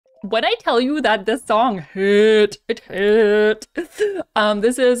when I tell you that this song hit, it hit.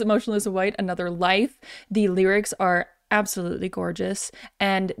 This is Motionless in White, Another Life. The lyrics are absolutely gorgeous,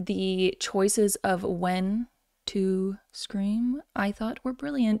 and the choices of when to scream I thought were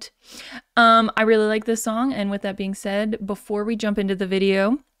brilliant. I really like this song, and with that being said, before we jump into the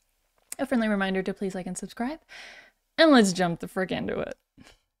video, a friendly reminder to please like and subscribe, and let's jump the frick into it.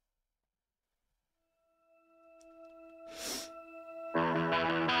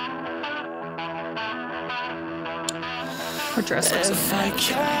 Her dress looks if I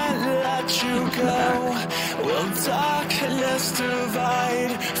can't let you go, we'll darkness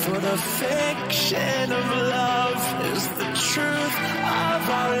divide. For the fiction of love is the truth of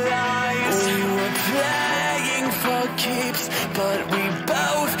our lives. We were playing for keeps, but we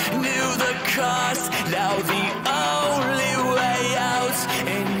both knew the cost. Now the only way out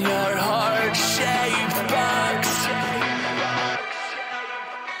in your heart-shaped box.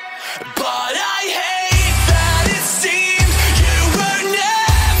 But I hate that it seems you were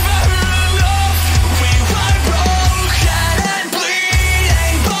never enough. We were broken and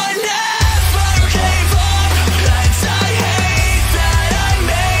bleeding, but never gave up. And I hate that I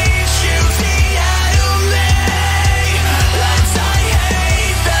made you the enemy. And I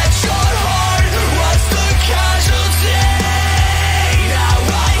hate that your heart was the casualty. Now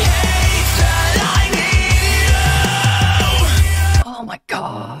I hate that I need you. Oh my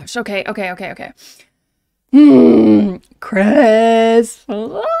gosh. Okay. Chris.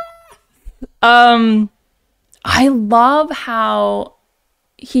 I love how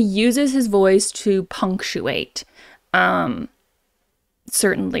he uses his voice to punctuate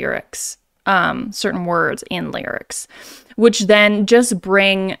certain lyrics, certain words in lyrics, which then just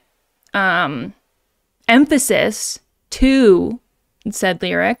bring emphasis to said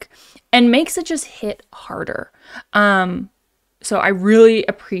lyric and makes it just hit harder. So I really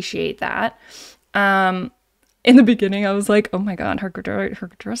appreciate that. In the beginning, I was like, oh my God, her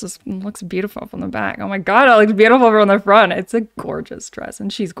dress looks beautiful from the back. Oh my God, it looks beautiful from the front. It's a gorgeous dress,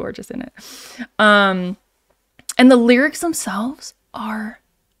 and she's gorgeous in it. And the lyrics themselves are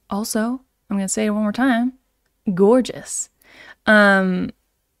also, I'm going to say it one more time, gorgeous. It's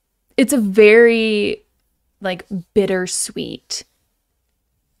a very, like, bittersweet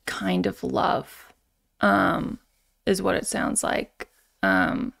kind of love, is what it sounds like.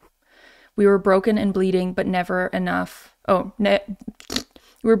 We were broken and bleeding, but never enough. We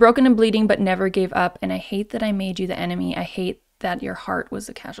were broken and bleeding, but never gave up. And I hate that I made you the enemy. I hate that your heart was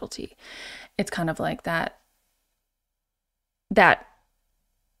a casualty. It's kind of like that,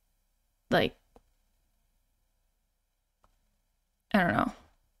 like, I don't know.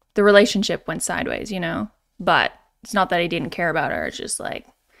 The relationship went sideways, you know? But it's not that he didn't care about her. It's just like,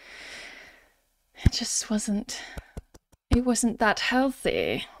 it just wasn't that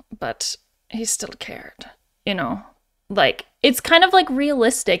healthy, but he still cared, you know? Like, it's kind of like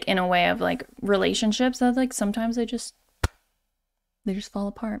realistic in a way of like relationships that like sometimes they just fall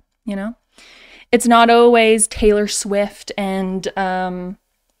apart, you know? It's not always Taylor Swift and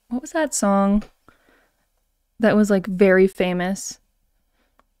what was that song that was like very famous?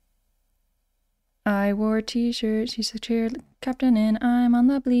 I wore a t-shirt, she's a cheer captain and I'm on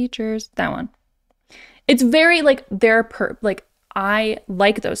the bleachers. That one. It's very like like I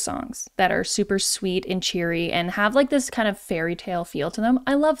like those songs that are super sweet and cheery and have like this kind of fairy tale feel to them.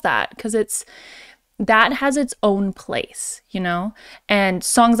 I love that because that has its own place, you know? And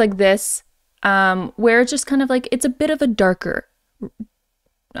songs like this, where it's just kind of like, it's a bit of a darker,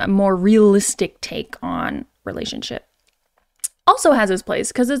 more realistic take on relationship, also has its place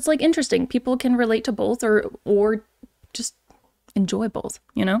because it's like interesting. People can relate to both or just enjoy both,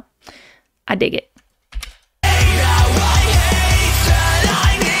 you know? I dig it.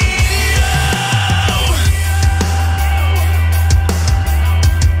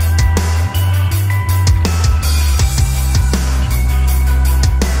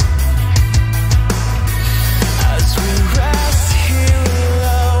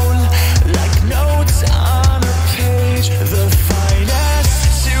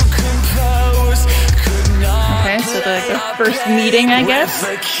 The first meeting, I guess.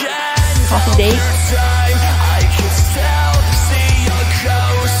 Coffee date.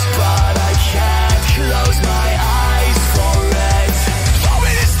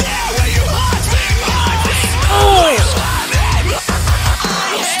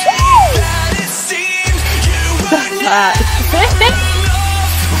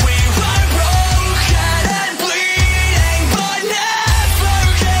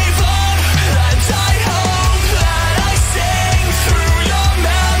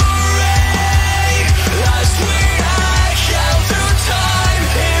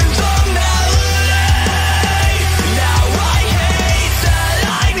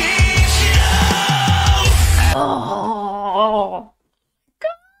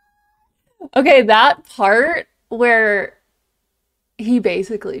 Okay, that part where he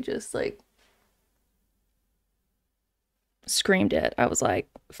basically just like screamed it. I was like,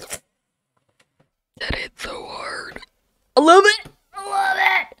 that hit so hard. I love it. I love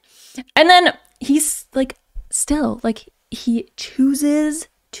it. And then he's like, still, like, he chooses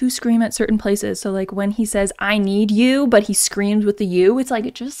to scream at certain places. So, like, when he says, I need you, but he screams with the you, it's like,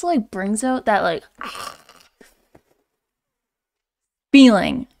 it just, like, brings out that, like,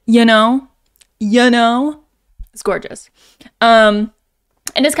 feeling, you know? You know? It's gorgeous. And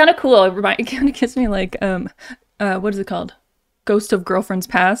it's kind of cool. It kind of gives me, like, what is it called? Ghost of Girlfriend's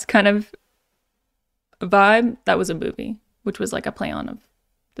Past kind of vibe. That was a movie, which was like a play on of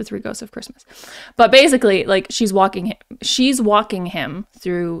the Three Ghosts of Christmas. But basically, like, she's walking him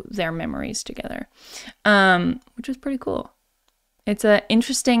through their memories together, which was pretty cool. It's an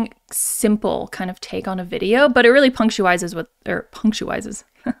interesting, simple kind of take on a video, but it really punctuates the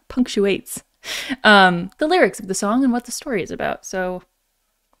lyrics of the song and what the story is about. So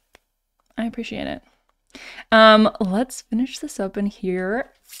I appreciate it. Let's finish this up and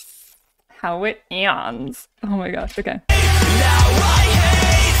hear how it ends. Oh my gosh, okay. Now I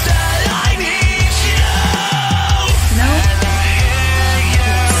hate that I need you. No?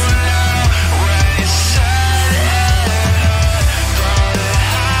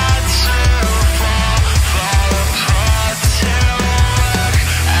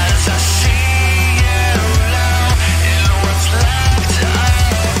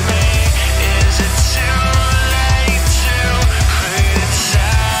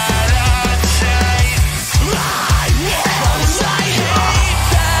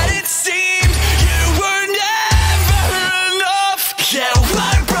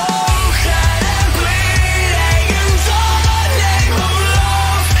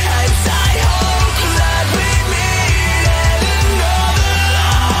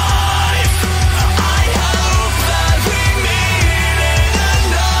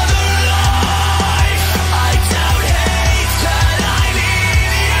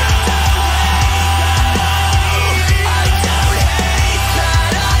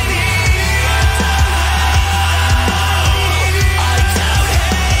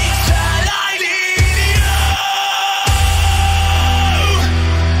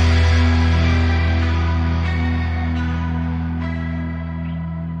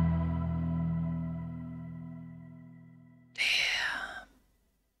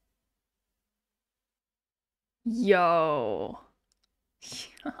 Yo.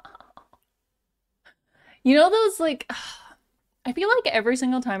 You know those, like, I feel like every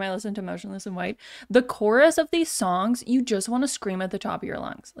single time I listen to Motionless in White, the chorus of these songs, you just want to scream at the top of your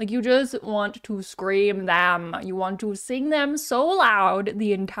lungs. Like, you just want to scream them. You want to sing them so loud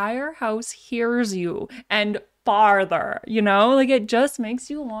the entire house hears you and farther, you know? Like, it just makes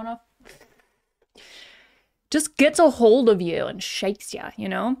you want to, just gets a hold of you and shakes you, you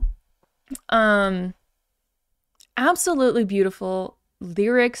know? Absolutely beautiful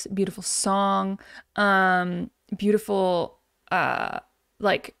lyrics, beautiful song, beautiful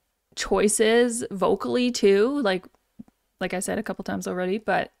like choices vocally too, like I said a couple times already,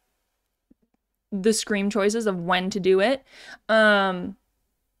 but the scream choices of when to do it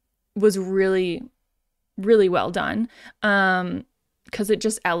was really, really well done, because it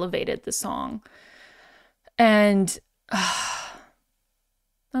just elevated the song. And that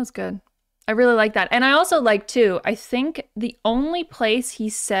was good. I really like that. And I also like, too, I think the only place he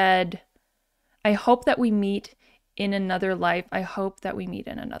said, I hope that we meet in another life, I hope that we meet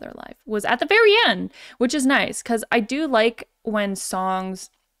in another life, was at the very end, which is nice, because I do like when songs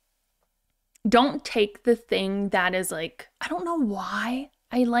don't take the thing that is, like, I don't know why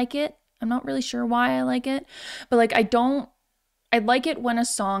I like it. I'm not really sure why I like it, but, like, I like it when a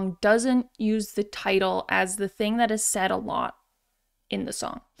song doesn't use the title as the thing that is said a lot in the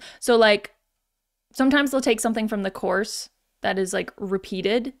song. So, like, sometimes they'll take something from the chorus that is, like,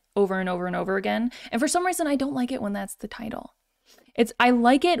 repeated over and over and over again. And for some reason, I don't like it when that's the title. I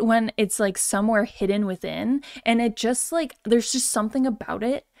like it when it's, like, somewhere hidden within, and it just, like, there's just something about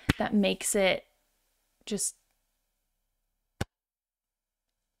it that makes it just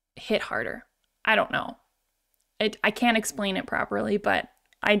hit harder. I don't know. I can't explain it properly, but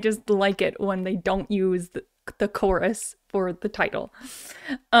I just like it when they don't use the chorus for the title.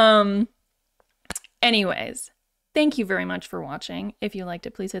 Anyways, thank you very much for watching. If you liked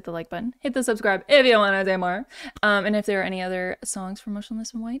it, please hit the like button. Hit the subscribe if you want to say more. And if there are any other songs from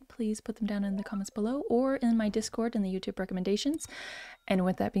Motionless in White, please put them down in the comments below or in my Discord in the YouTube recommendations. And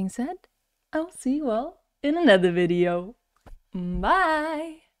with that being said, I'll see you all in another video.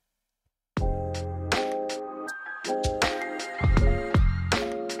 Bye!